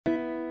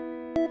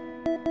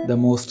the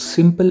most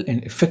simple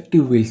and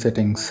effective wheel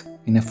settings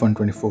in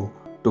F124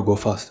 to go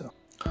faster.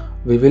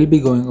 We will be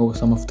going over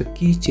some of the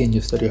key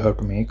changes that you have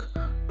to make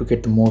to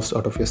get the most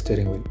out of your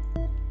steering wheel.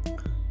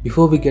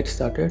 Before we get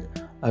started,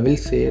 I will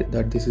say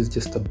that this is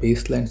just a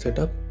baseline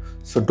setup,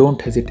 so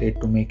don't hesitate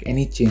to make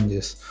any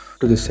changes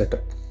to this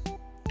setup.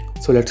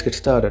 So let's get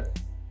started.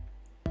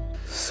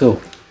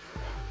 So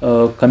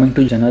coming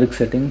to generic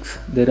settings,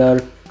 there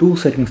are two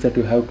settings that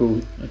you have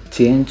to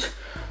change.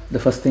 The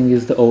first thing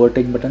is the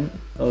overtake button.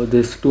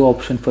 There's two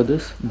options for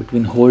this,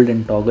 between hold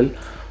and toggle.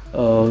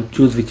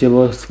 Choose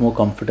whichever is more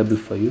comfortable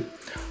for you.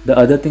 The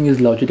other thing is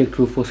Logitech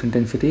True Force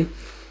Intensity.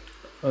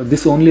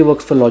 This only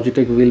works for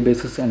Logitech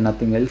wheelbases and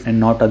nothing else, and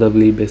not other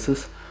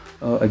wheelbases.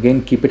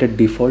 Again, keep it at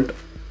default.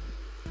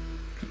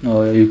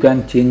 You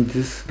can change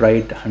this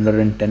right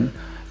 110,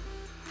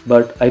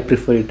 but I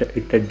prefer it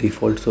at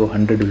default, so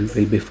 100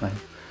 will be fine.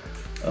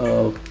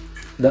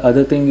 The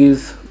other thing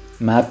is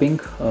mapping,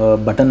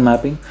 button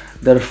mapping.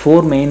 There are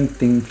four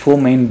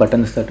main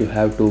buttons that you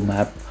have to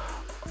map.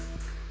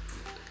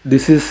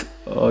 This is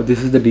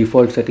the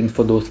default settings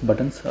for those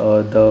buttons.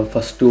 The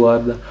first two are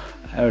the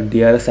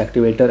DRS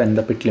activator and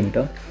the pit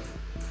limiter,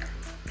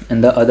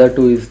 and the other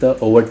two is the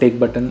overtake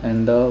button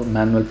and the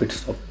manual pit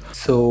stop.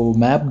 So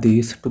map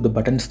these to the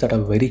buttons that are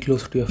very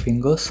close to your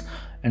fingers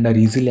and are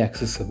easily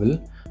accessible,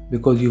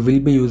 because you will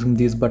be using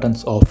these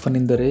buttons often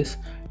in the race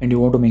and you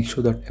want to make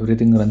sure that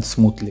everything runs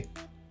smoothly.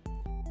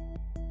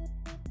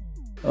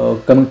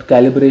 Coming to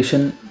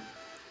calibration,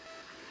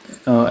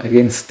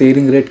 again,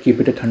 steering rate,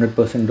 keep it at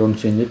 100%, don't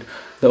change it.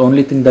 The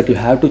only thing that you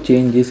have to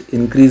change is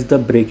increase the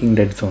braking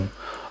dead zone.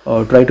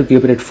 Try to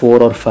keep it at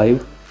 4 or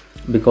 5,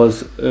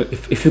 because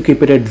if you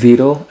keep it at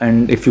 0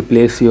 and if you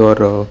place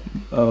your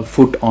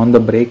foot on the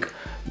brake,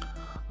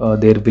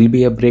 there will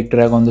be a brake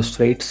drag on the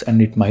straights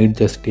and it might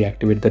just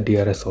deactivate the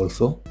DRS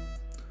also.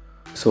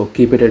 So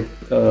keep it at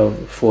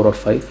 4 or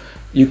 5.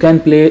 You can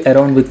play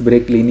around with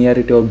brake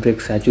linearity or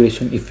brake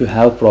saturation if you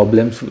have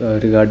problems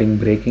regarding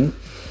braking.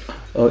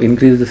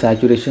 Increase the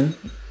saturation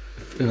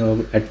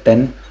at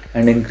 10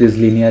 and increase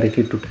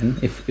linearity to 10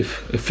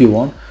 if you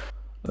want.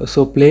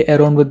 So play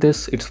around with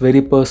this. It's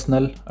very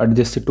personal.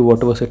 Adjust it to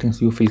whatever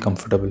settings you feel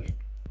comfortable.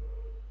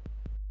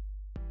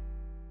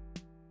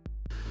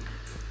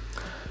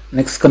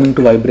 Next, coming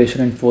to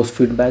vibration and force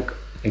feedback.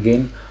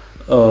 Again,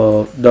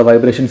 the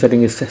vibration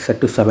setting is set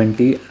to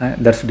 70,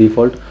 that's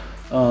default,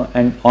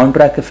 and on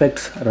track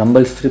effects,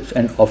 rumble strips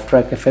and off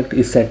track effect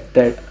is set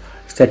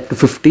to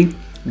 50,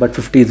 but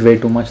 50 is way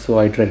too much, so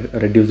I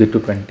reduce it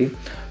to 20.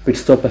 Pit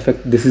stop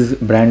effect, this is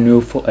brand new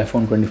for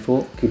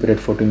F124, keep it at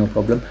 40, no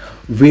problem.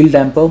 Wheel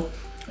damper,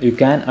 you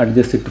can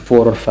adjust it to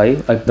 4 or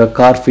 5. The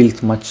car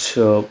feels much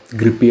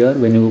grippier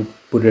when you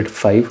put it at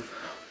 5.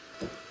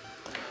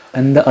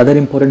 And the other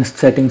important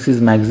settings is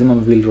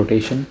maximum wheel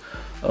rotation.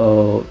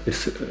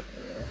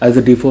 As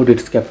a default,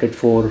 it's kept at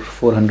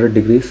 400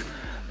 degrees.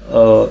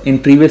 In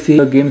previous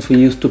year games, we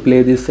used to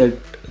play this at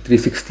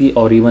 360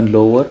 or even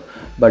lower,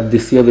 but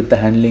this year with the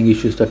handling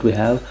issues that we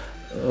have,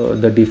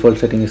 the default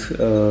setting is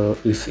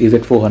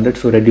at 400,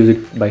 so reduce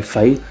it by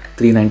 5,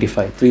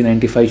 395.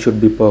 395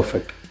 should be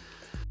perfect.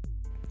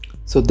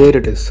 So there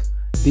it is.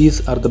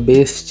 These are the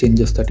base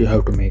changes that you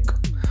have to make.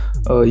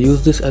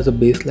 Use this as a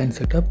baseline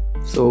setup.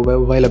 So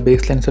while a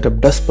baseline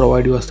setup does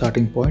provide you a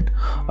starting point,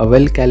 a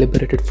well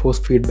calibrated force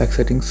feedback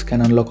settings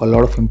can unlock a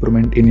lot of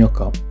improvement in your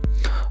car.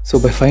 So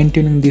by fine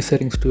tuning these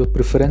settings to your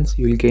preference,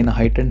 you will gain a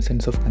heightened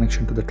sense of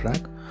connection to the track.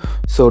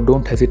 So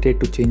don't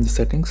hesitate to change the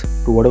settings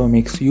to whatever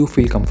makes you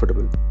feel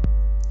comfortable.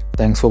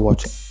 Thanks for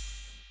watching.